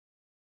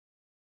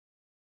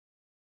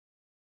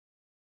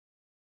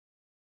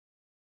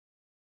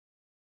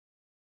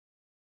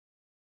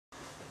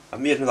I've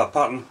made another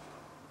pattern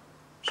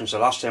since the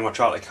last time I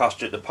tried to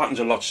cast it. The pattern's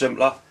a lot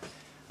simpler.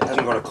 It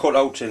hasn't got a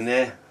cutout in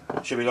there.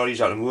 It should be a lot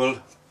easier to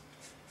mould.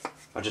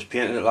 I just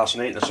painted it last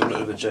night and there's some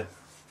little bits of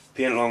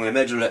paint along the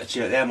middle to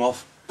take them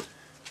off.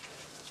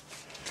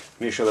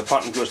 Make sure the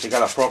pattern goes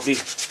together properly.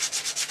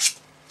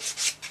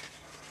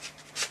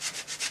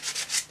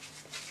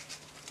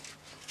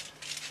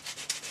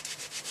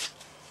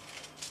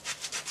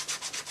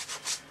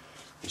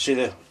 You see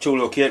the two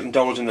locating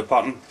dowels in the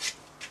pattern.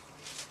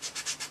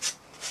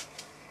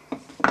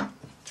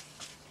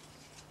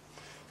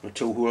 The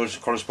two holes,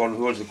 corresponding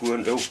holes that go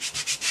into.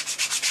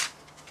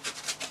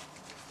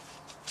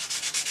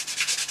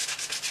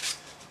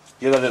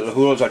 The other little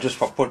holes are just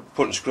for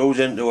putting screws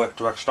in to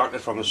extract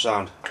it from the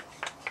sand.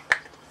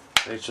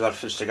 Right, so that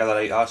fits together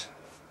like that.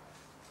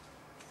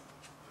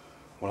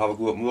 We'll have a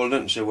go at moulding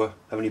it and see if we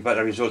have any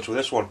better results with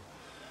this one.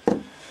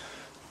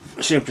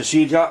 Same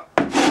procedure.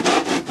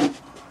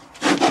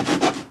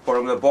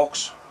 Bottom of the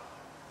box,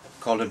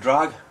 called a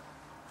drag.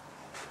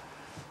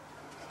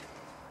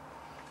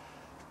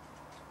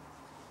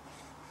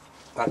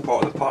 That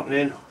part of the pattern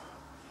in,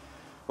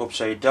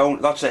 upside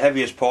down. That's the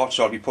heaviest part,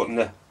 so I'll be putting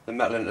the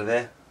metal into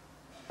there.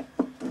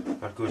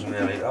 That goes in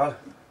there like that.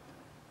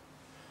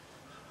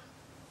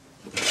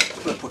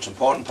 Let's put some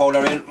parting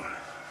powder in.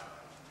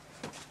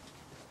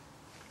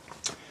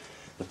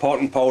 The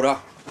parting powder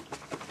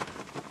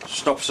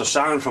stops the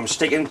sand from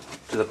sticking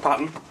to the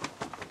pattern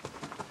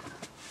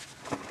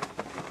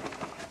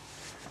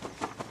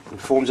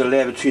and forms a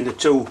layer between the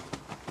two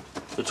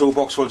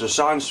boxfuls of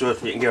sand, so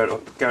if you can get it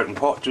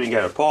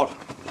apart.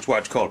 That's why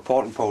it's called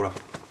parting powder.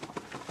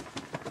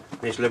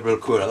 Nice liberal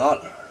coat of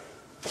that.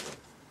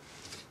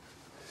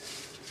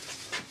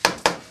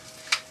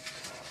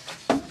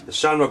 The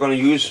sand we're going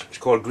to use is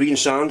called green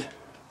sand.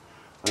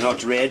 I know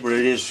it's red, but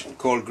it is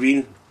called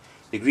green.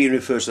 The green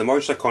refers to the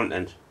moisture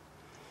content.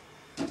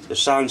 The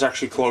sand's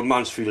actually called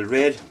Mansfield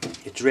Red.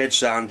 It's red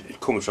sand, it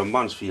comes from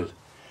Mansfield.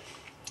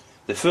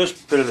 The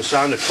first bit of the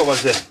sand that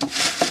covers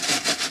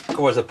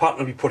the pattern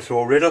will be put through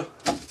a riddle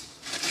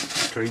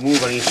to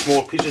remove any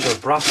small pieces of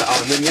brass or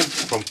aluminium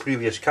from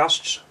previous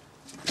casts.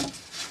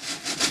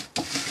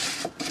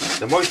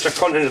 The moisture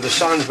content of the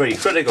sand is very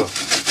critical.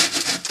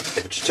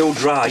 If it's too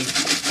dry,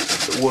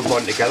 it won't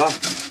bond together.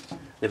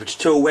 If it's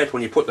too wet,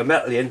 when you put the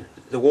metal in,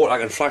 the water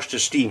can flash to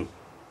steam.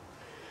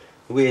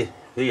 The way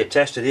you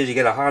test it is you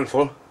get a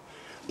handful,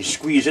 you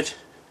squeeze it,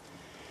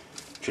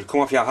 it should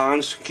come off your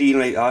hands clean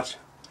like that.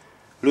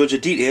 Loads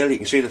of detail, you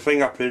can see the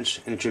fingerprints,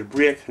 and it should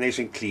break nice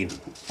and clean.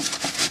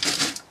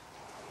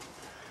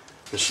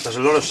 There's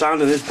a lot of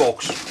sand in this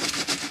box.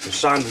 The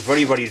sand is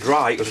very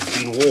dry because it's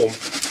been warm,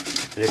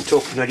 and it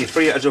took nearly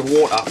 3 litres of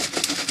water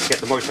to get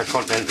the moisture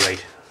content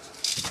right.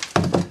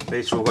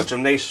 Right, so we've got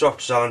some nice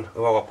soft sand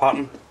of our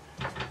pattern.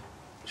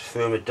 Let's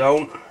firm it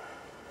down.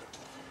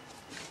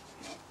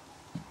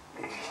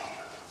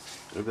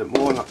 A little bit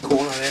more in that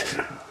corner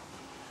there.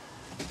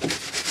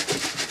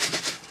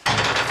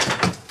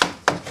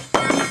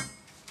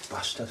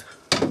 Bastard.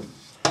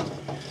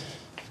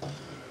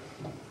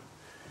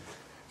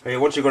 Right,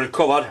 once you've got it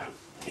covered,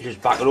 you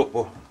just back it up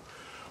with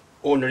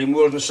ordinary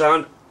moulding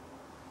sand.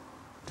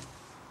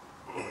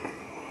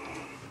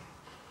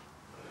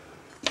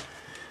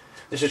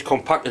 This is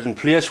compacted in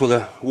place with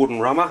a wooden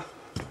rammer.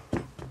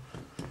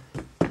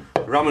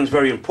 Ramming is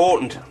very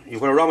important.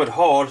 You've got to ram it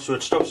hard so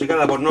it stops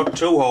together, but not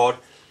too hard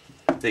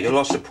that you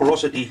lost the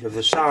porosity of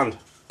the sand.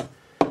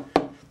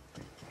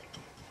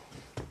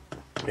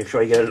 Make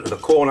sure you get it into the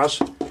corners.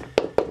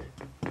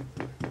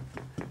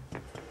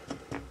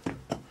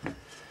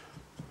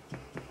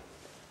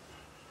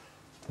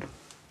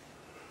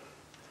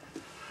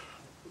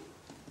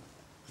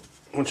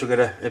 Once you get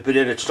a bit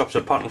in, it stops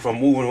the pattern from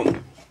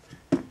moving.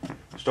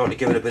 Start to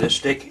give it a bit of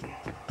stick.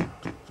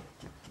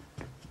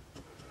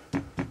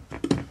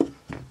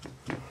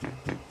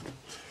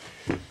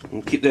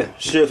 And keep the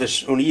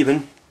surface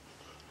uneven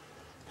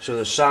so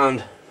the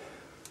sand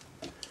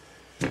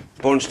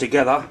bonds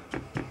together.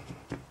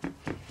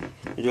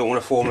 You don't want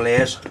to form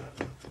layers.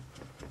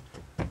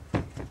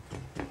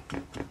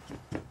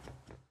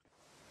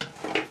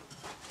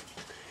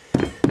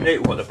 Right,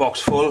 we've got the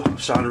box full,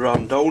 sand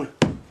rammed down.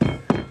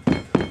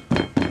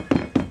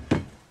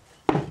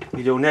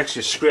 You do next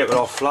is scrape it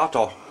off flat,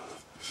 or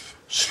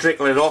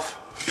strickle it off,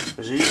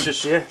 as I used to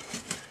say.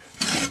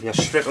 You're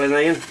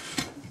strickling in.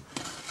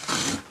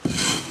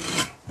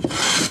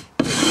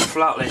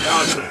 Flat like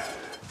that.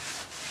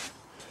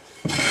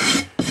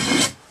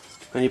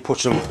 Then you put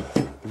some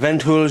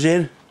vent holes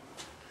in.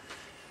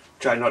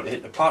 Try not to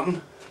hit the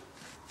pattern.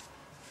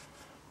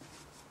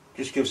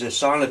 Just gives the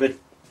sand a bit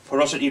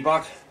porosity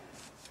back.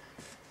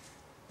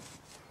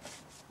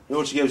 It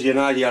also gives you an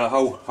idea of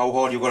how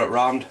hard you've got it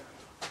rammed.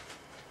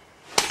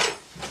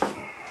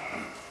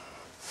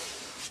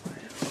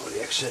 All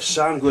the excess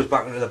sand goes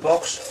back into the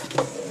box.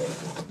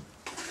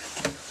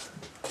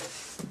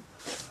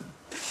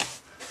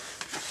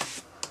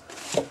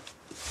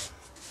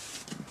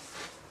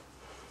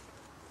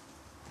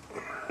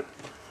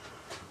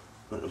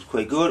 That looks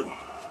quite good.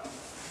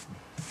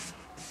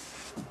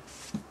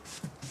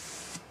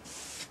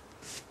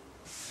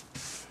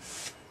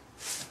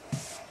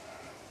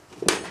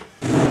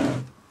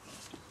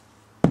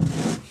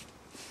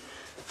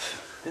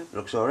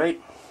 Looks alright.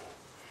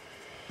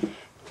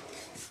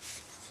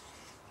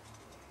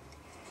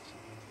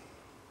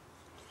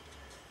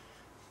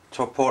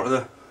 Top part of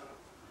the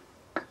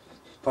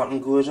pattern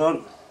goes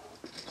on.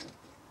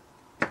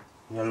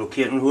 Your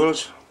locating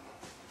holes.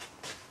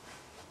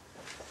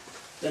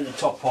 Then the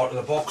top part of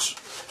the box.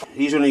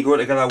 These only go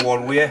together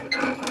one way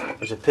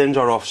as the pins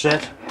are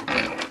offset.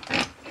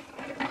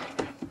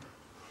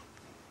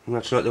 And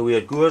that's not the way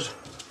it goes.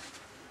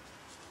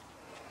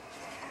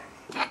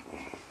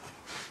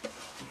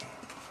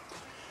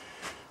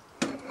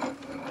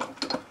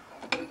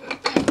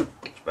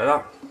 It's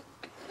better.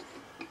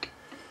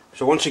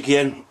 So once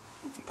again,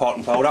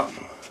 parting powder.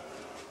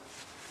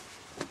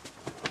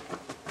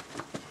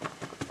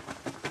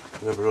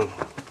 Give a little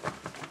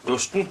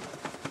dusting.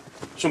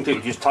 Some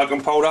people use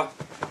talcum powder.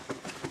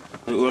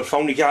 The old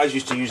foundry guys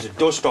used to use the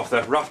dust off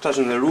the rafters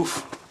and the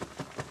roof.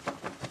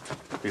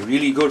 Be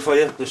really good for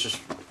you. This is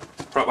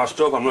proper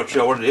stuff. I'm not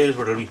sure what it is,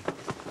 but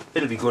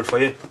it'll be good for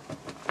you.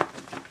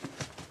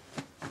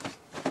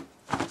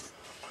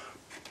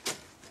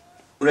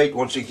 Right,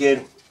 once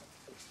again,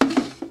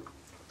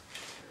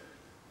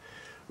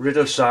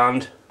 riddle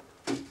sand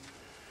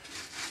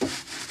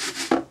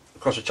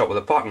across the top of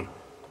the pattern.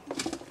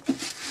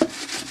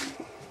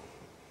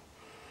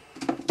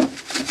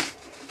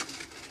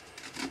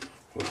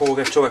 Before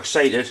we get too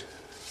excited,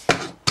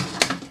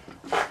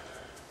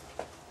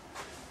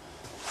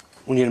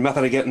 we need a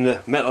method of getting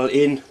the metal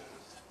into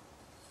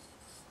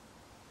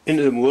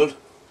the mould.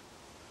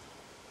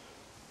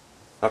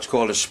 That's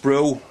called a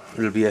sprue.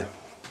 There'll be a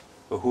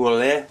hole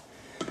there,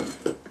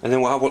 and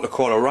then we'll have what they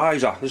call a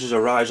riser. This is a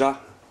riser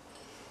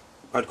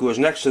that goes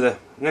next to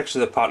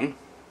the pattern.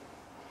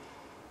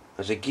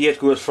 As a gate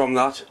goes from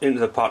that into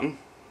the pattern,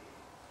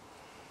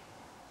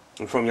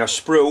 and from your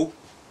sprue,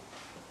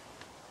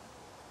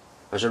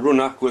 as a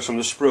runner goes from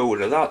the sprue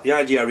to that. The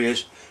idea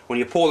is when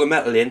you pour the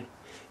metal in,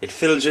 it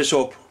fills this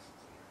up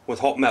with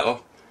hot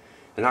metal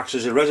and acts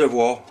as a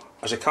reservoir.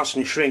 As the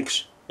casting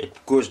shrinks,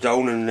 it goes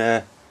down and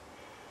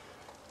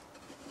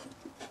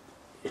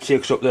it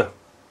takes up the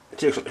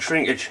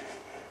shrinkage.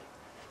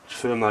 Let's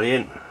firm that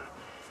in.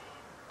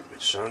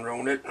 Bit sand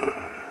around it.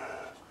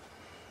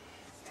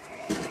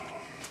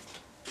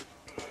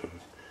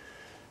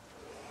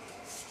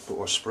 Put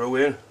our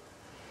sprue in.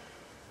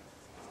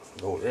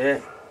 Go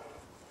there.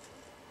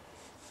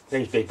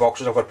 These big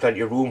boxes, I've got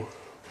plenty of room.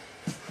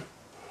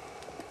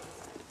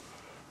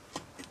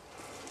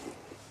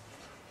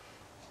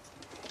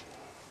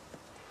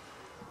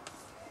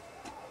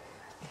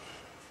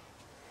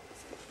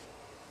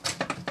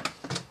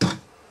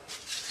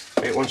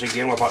 Right, once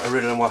again we're back to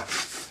riddling with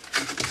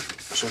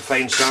some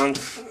fine sand,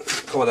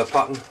 cover the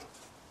pattern.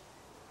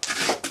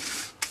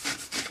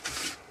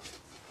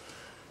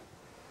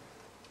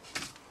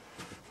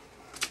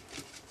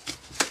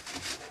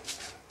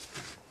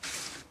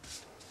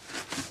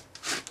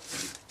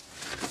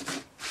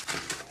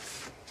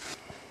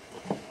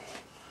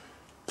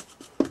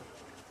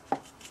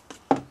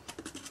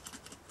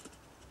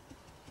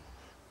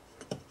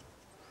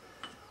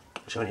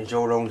 So I need to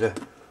go around the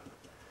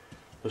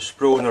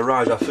sprue and the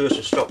riser first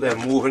to stop them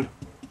moving.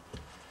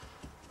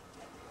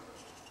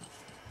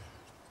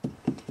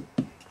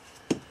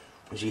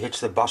 As he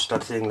hits the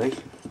bastard thing like.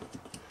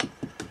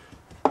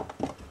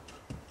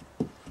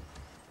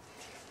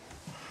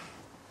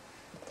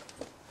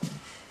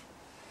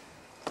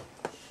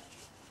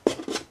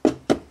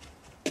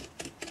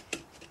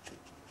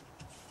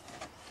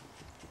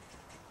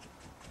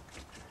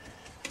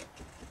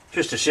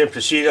 Just the same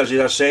procedure as the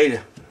other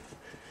side.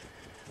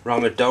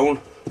 Ram it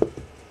down.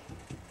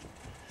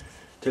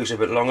 Takes a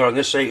bit longer on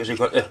this side because you've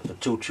got the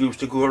two tubes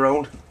to go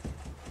around.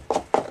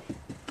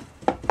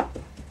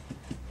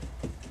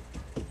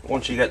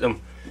 Once you get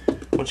them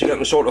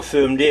sort of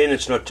firmed in,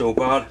 it's not too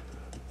bad.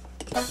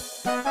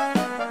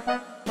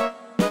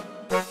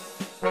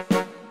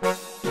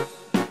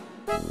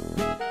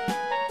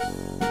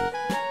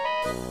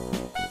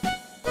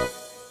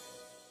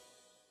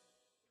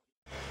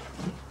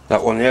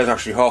 That one there is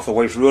actually half the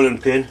wife's rolling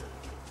pin.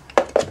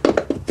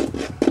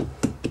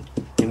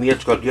 My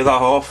mate's got the other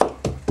half.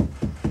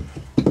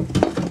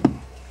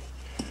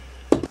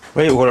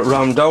 Right, we've got it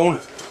rammed down.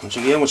 Once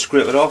again we'll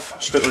scrape it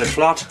off, strickle it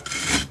flat.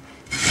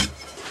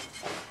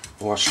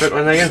 Or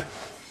strickling iron.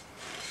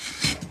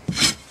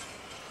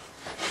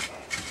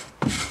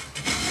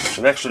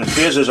 Some excellent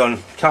phases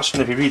on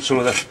casting if you read some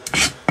of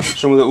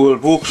the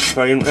old books,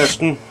 very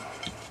interesting.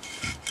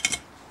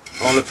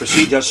 All the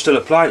procedures still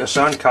apply to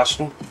sand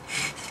casting.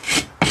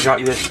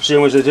 Exactly the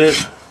same as they did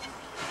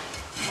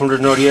 100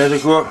 and odd years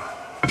ago.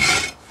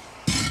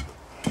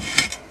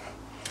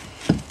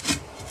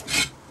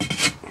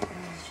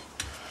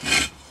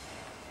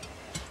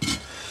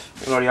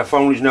 A lot of your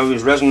foundries now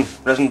use resin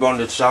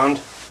bonded sand,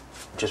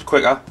 which is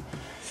quicker.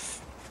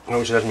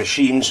 Obviously there's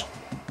machines.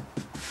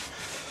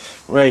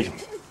 Right,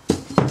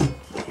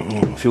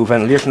 a few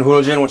ventilation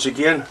holes in once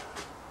again.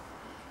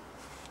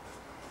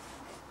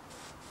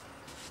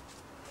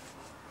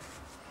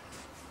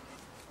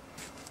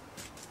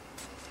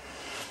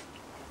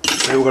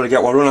 Now we're going to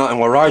get our runner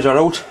and our riser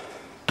out.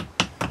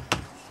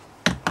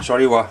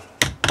 sorry, what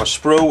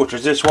sprue, which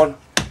is this one.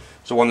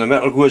 It's the one the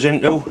metal goes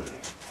into.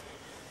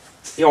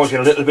 You always get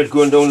a little bit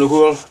going down the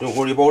hole, don't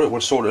worry about it,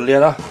 we'll sort it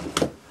later.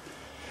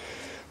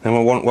 Then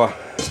we'll want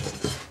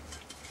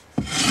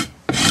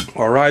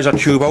our riser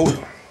tube out.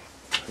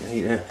 You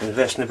need to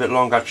invest in a bit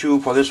longer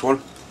tube for this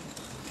one.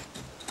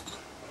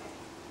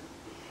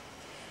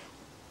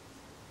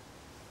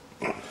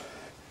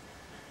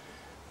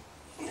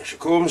 Here she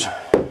comes.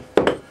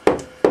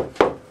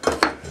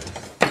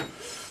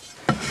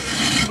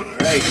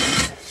 Right.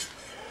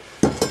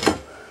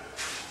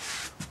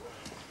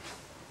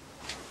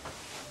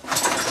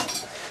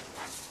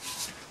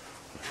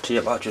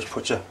 Tape that just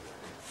puts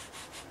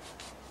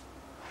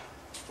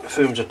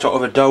firms the top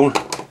of it down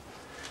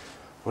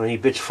when any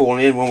bits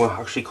falling in when we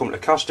actually come to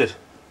cast it.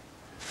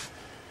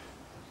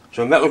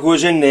 So metal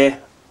goes in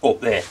there, up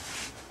there.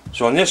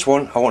 So on this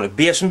one I want a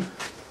basin,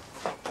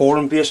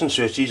 pouring basin,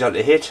 so it's easier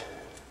to hit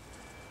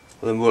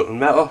with a molten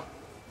metal.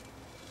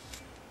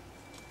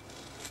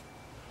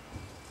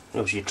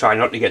 Obviously you try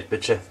not to get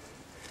bits to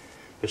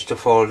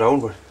fall down,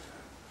 but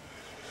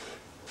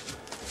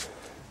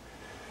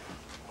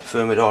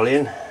firm it all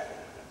in.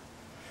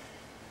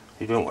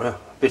 You don't want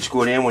bits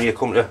going in when you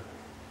come to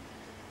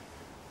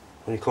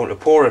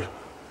pour it.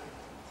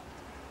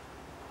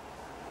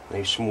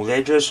 Nice smooth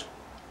edges.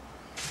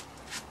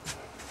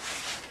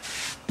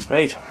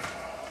 Right.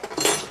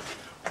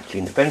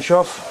 Clean the bench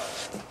off.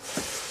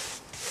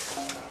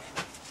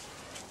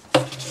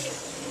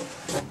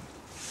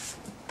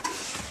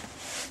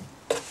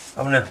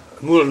 Having a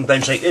moulding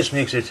bench like this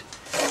makes it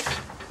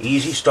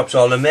easy, stops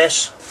all the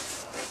mess.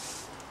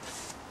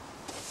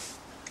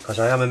 Because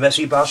I am a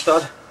messy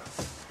bastard.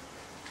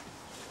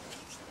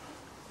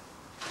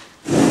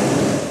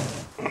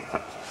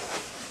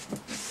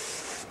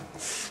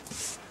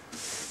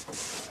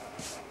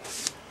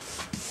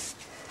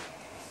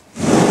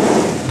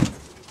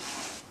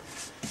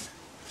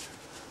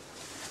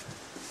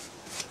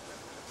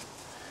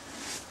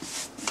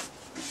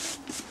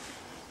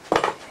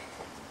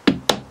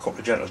 Couple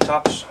of gentle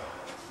taps.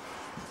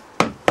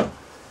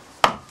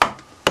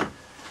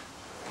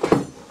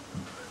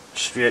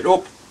 Straight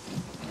up.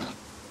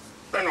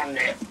 And on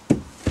there.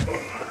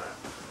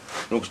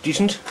 Looks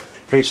decent.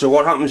 Right, so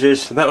what happens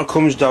is the metal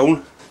comes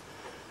down,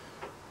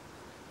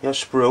 your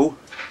sprue,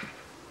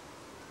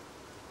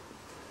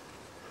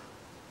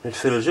 it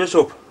fills this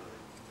up.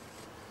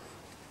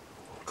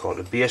 Called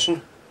a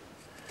basin.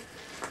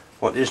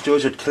 What this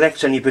does, it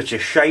collects any bits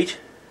of shite,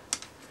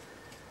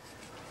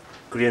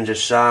 grains of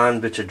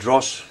sand, bits of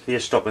dross, they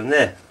stop in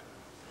there.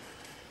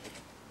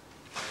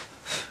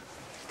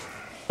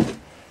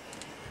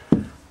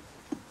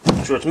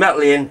 So it's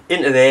metal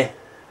into there.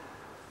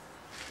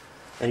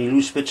 Any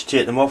loose bits,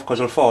 take them off because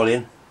they'll fall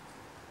in.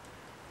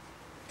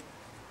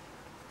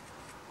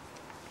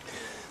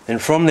 Then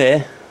from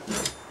there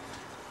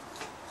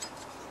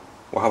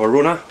we'll have a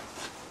runner,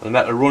 and the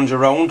metal runs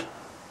around.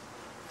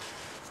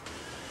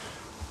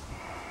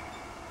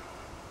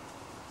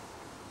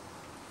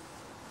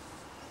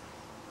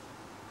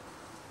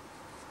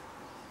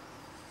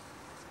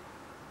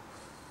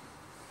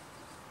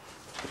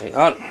 Like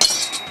that.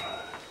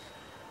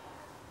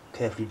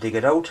 Carefully dig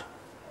it out.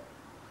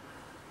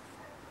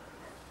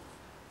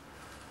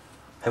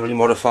 Heavily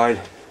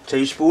modified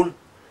teaspoon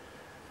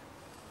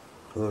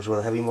goes with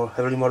a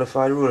heavily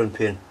modified rolling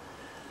pin.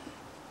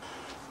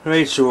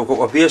 Right, so we've got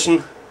our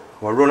basin,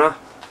 our runner.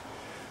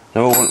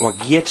 Now we want our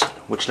gate,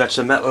 which lets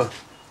the metal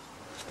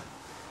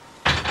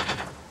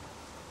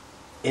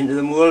into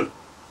the mould.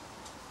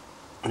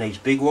 A nice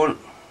big one.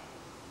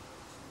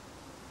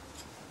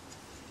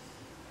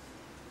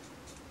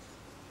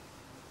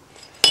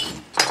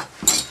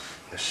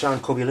 The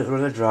sand could be a little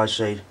on the dry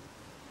side.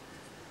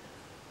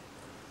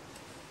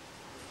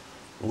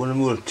 I'm going to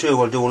mould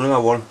two, I'll do another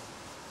one.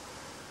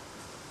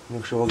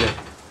 Make sure I get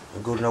a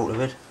good note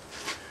of it.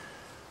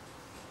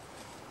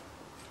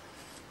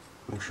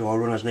 Make sure our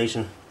runner's nice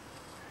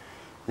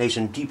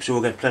and deep, so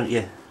we'll get plenty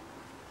of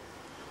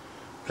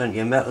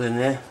metal in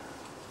there.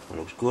 That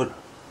looks good.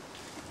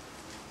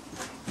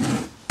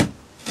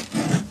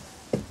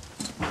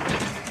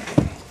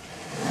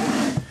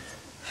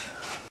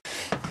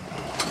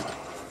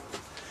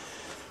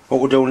 What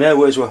we're doing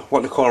now is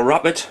what they call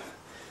wrap it.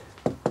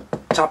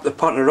 Tap the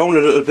pattern around a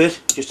little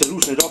bit just to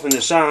loosen it off in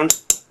the sand.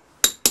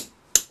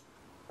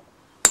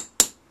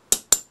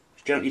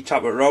 Just gently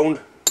tap it around.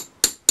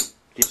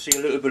 You see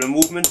a little bit of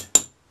movement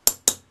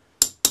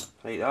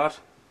like that.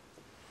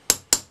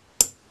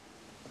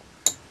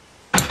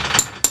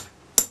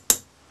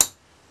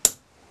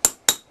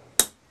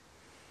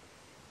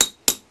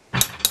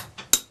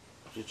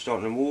 It's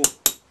starting to move.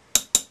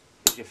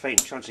 Gives you a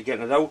fighting chance of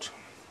getting it out.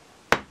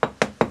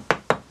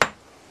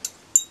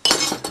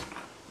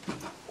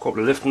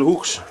 Couple of lifting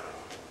hooks.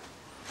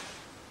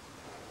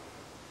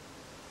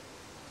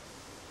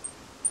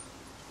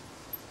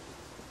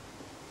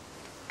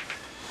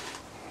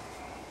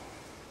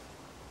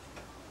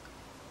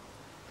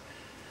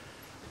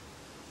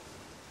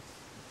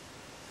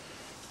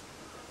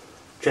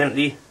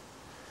 Gently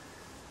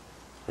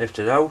lift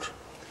it out.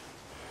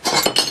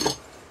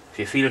 If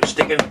you feel it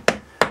sticking,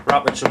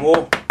 wrap it some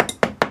more.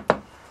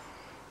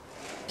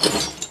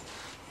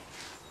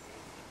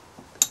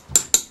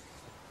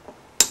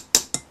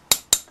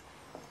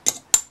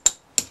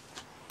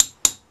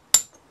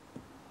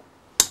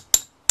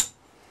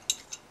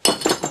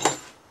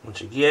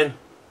 Once again.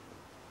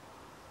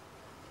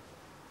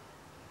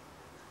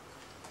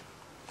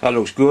 That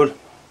looks good.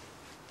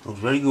 Looks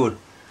very good.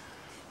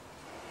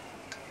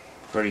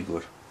 Very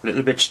good. A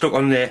little bit stuck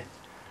on there.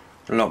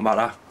 It'll not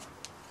matter.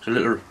 It's a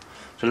little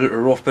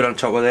rough bit on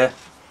top of there.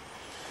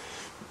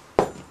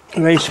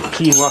 Nice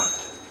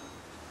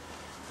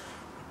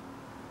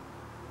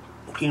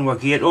clean my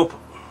gate up.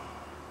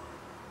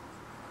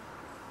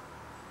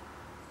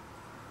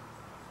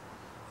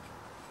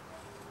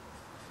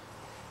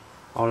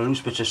 All the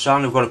loose bits of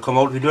sand have got to come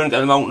out. If you don't get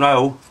them out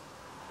now,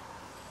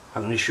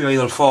 I can assure you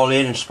they'll fall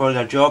in and spoil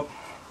their job.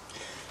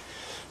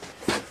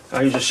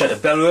 I use a set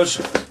of bellows.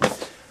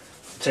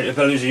 Set of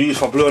bellows you use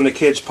for blowing the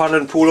kids'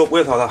 paddling pool up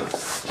with, or the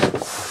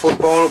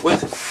football up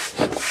with.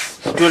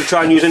 Don't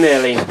try and use an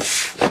air line.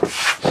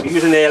 If you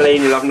use an air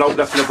line, you'll have naught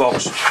left in the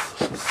box.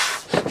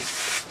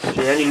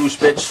 See any loose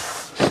bits,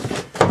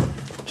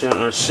 turn it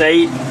on the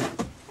side.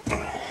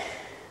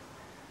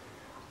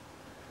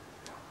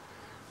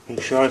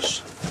 Make sure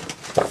it's,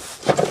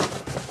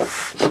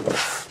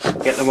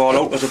 get them all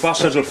out because the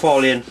bastards will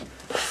fall in.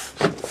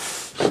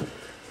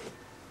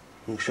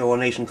 Make sure we're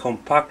nice and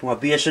compact. My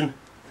basin,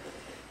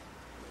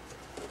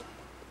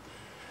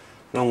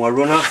 along my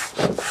runner.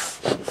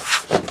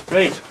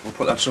 Right, we'll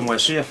put that somewhere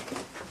safe.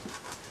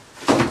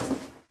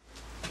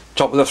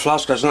 Top of the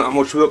flask, there's not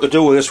much work to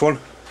do with this one.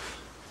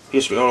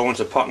 Basically all I want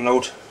to pattern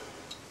out.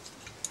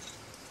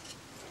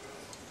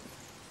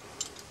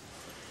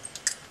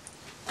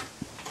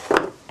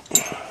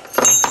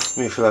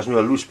 Make sure there's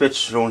no loose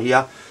bits around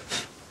here.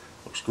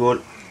 Looks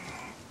good.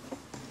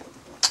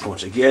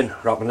 Once again,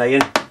 wrap an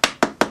iron.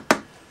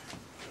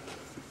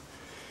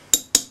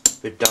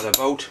 Bit that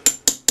about.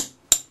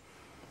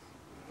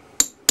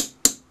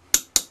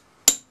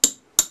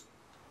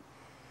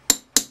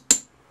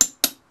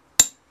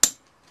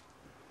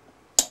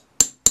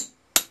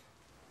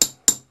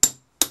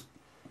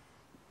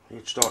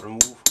 It start to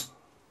move.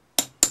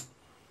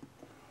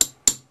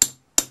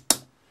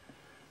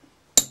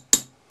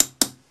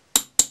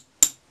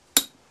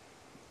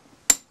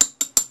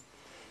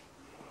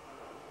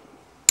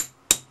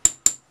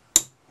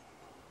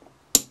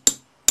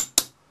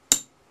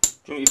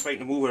 Don't be frightened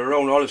to move it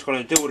around. All it's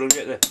going to do, it'll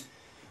get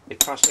the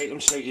cast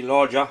item slightly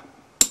larger.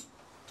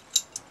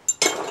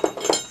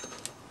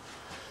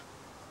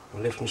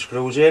 Lifting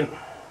screws in.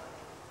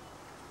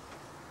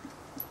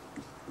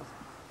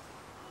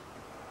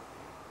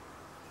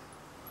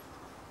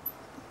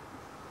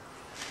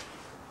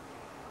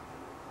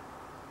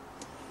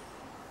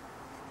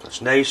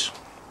 That's nice.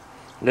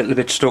 A little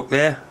bit stuck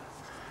there.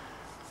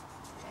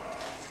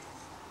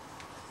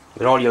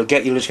 But all you'll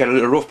just get a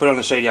little rough bit on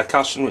the side of your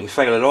casting when you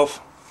file it off.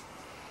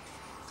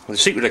 And the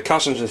secret of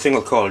casting is a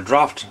thing called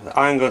draft. The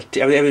angle,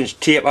 everything's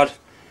tapered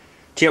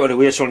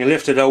away, so when you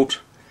lift it out,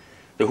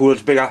 the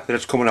hole's bigger that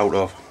it's coming out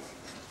of.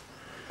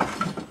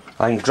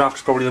 I think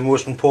draft's probably the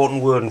most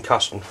important word in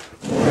casting.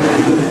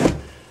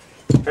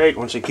 Right,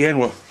 once again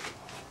we'll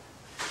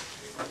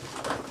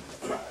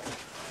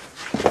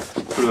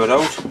glue it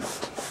out.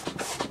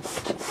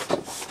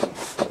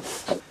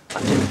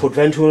 And then put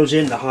vent holes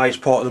in the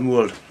highest part of the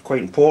mould.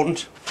 Quite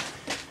important.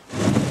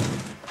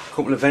 A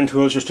couple of vent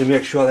holes just to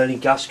make sure that any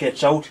gas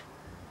gets out.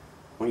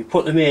 When you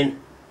put them in,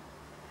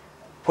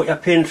 put your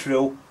pin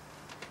through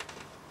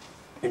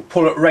and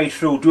pull it right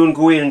through. Don't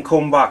go in and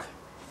come back.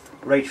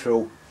 Right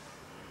through.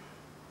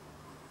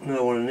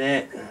 Another one in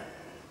there.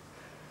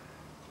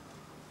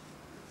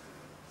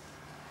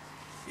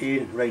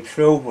 In, right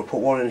through. We'll put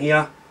one in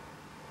here.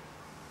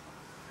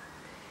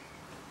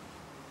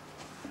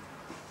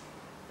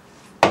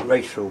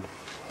 Right through.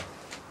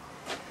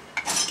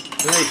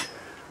 Right.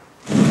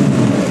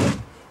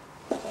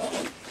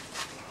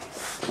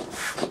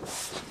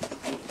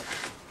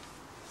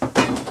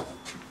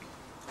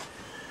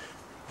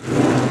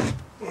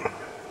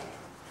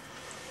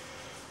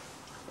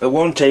 At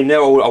one time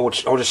now I would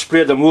have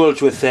sprayed the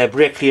moulds with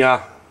brake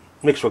cleaner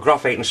mixed with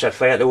graphite and set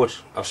fire to it.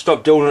 I've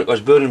stopped doing it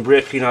because burning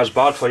brake cleaner is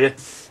bad for you.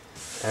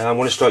 I'm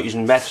going to start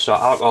using meths or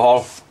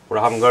alcohol, but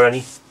I haven't got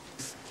any.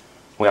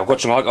 Well, I've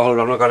got some alcohol,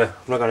 but I'm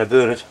not gonna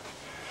burn it.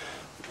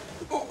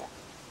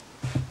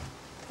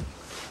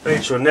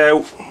 Right, so now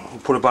we'll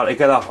put it back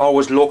together.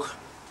 Always look,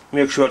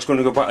 make sure it's going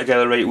to go back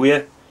together the right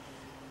way.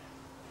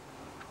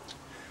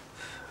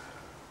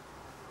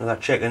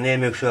 Another check in there,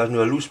 make sure there's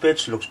no loose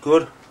bits. Looks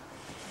good.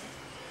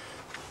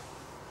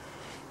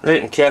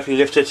 Right, and carefully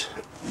lift it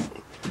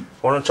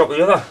one on top of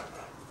the other.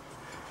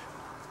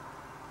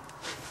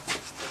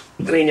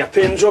 Line your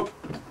pins up.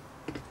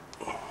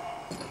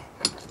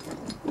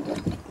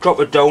 Drop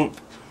it down.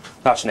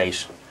 That's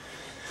nice.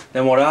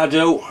 Then what I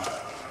do,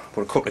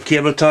 put a couple of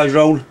cable ties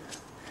round.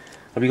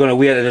 I'll be going to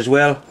weight it as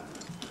well,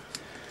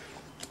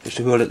 just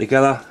to hold it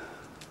together.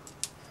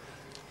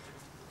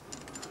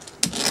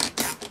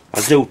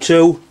 I'll do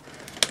two,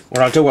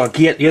 What I'll do, I'll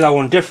gate the other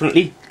one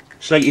differently,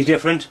 slightly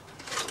different.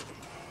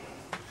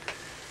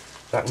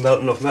 So I can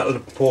melt enough metal to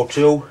pour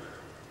two.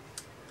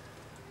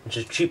 It's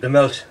as cheap to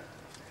melt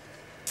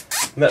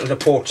metal to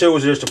pour two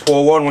as it is to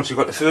pour one once you've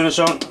got the furnace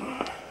on.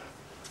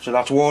 So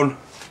that's one.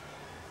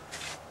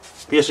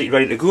 Basically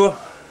ready to go.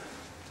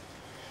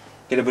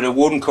 Get a bit of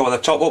wood and cover the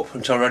top up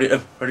until ready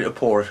to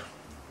pour it.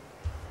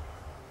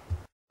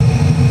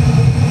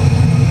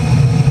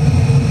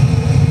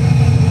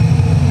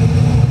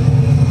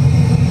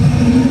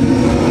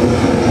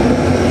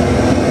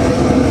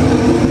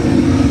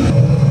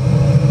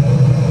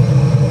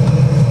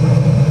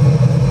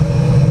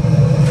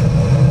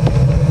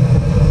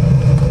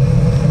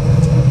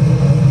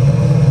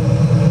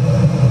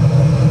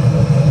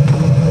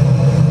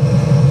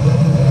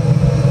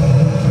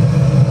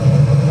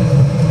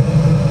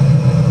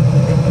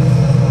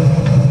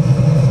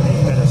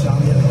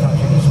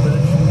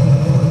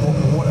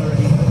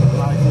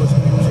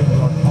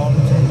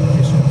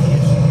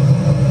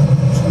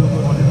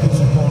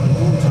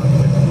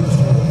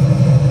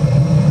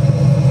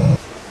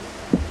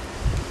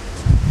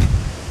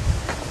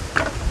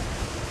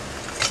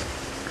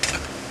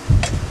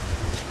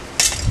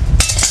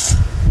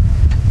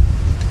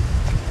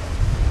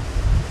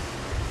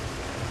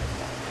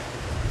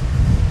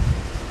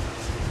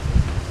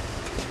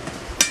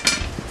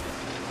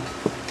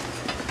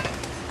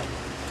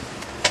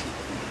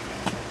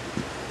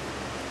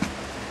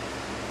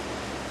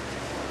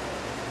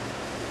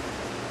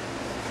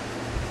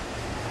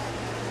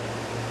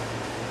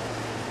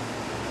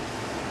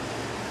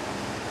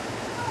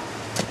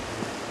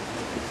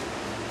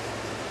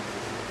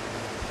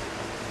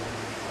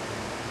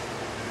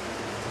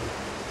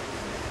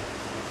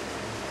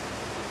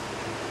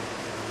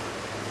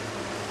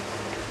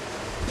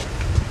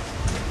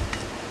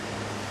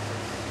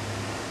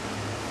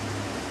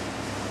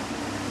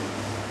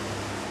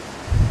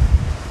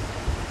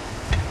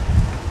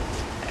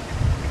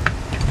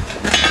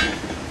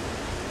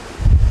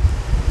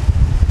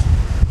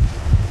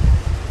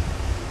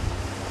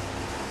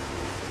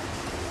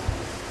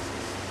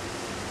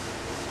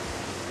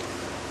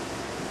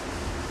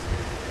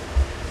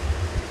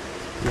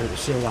 You can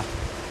see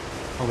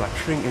all that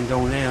shrinking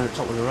down there on the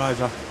top of the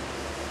riser.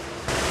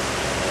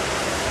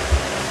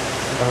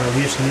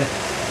 Wasting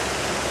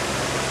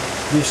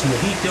the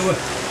heat to it.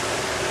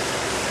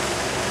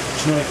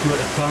 It's not a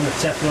coated pan,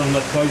 it's Teflon,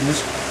 not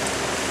poisonous.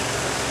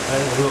 I'm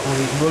going to open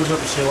these rolls up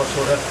to see what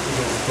sort of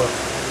result we've got.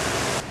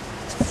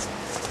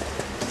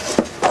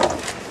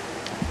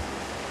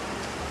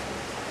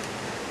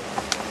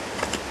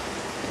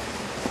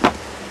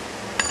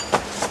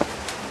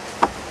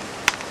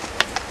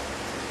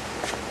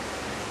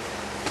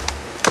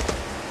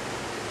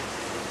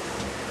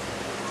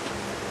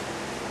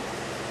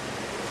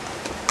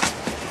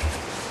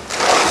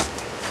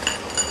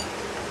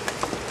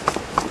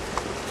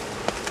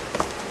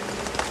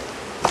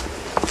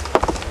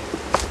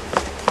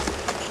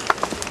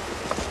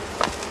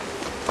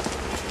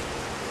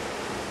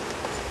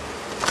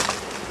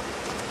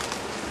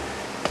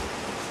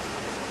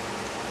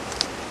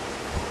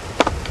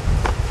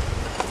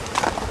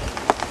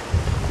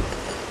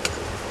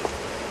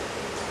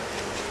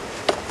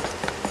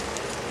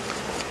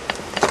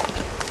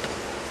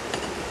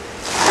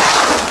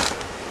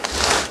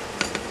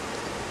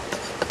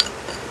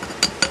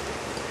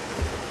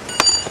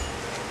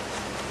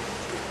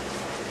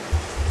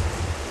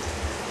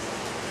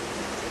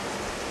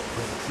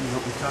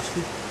 Moulding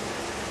Casting,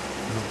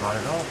 not bad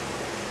at all.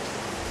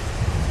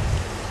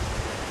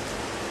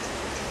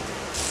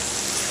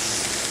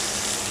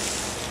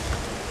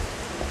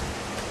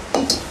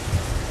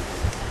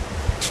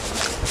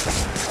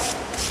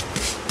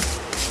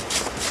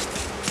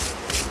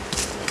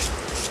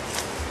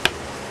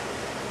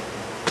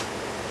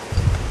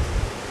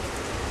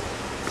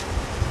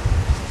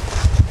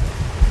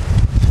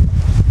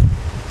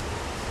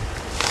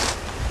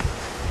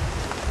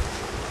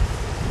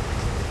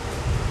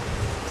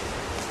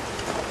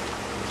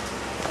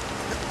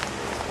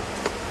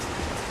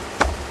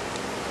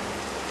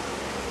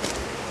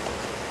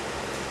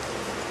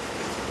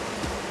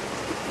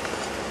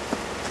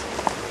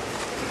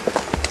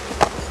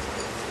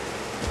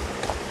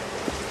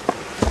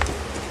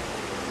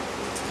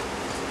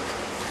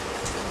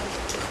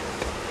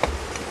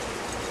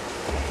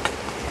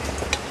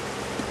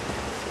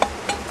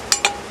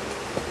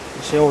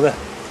 See how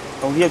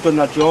they've done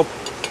that job.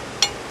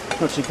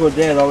 Not so good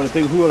there though, with a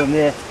big hole in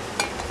there.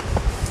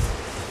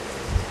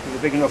 With a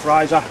big enough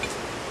riser.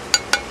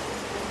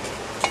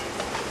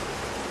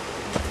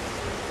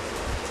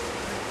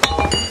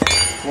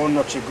 One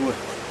not so good.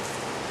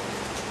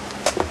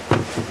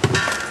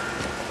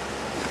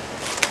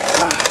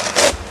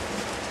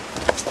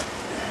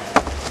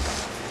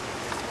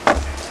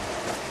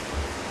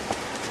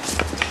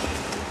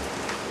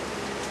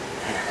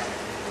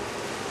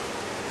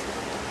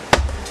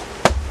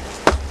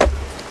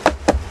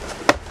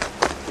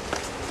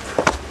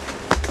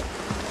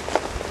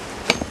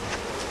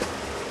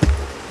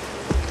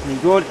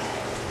 Good.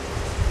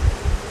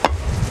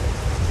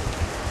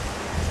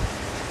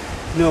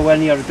 nowhere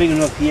near a big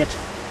enough gate,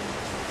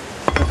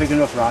 a big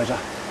enough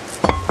riser.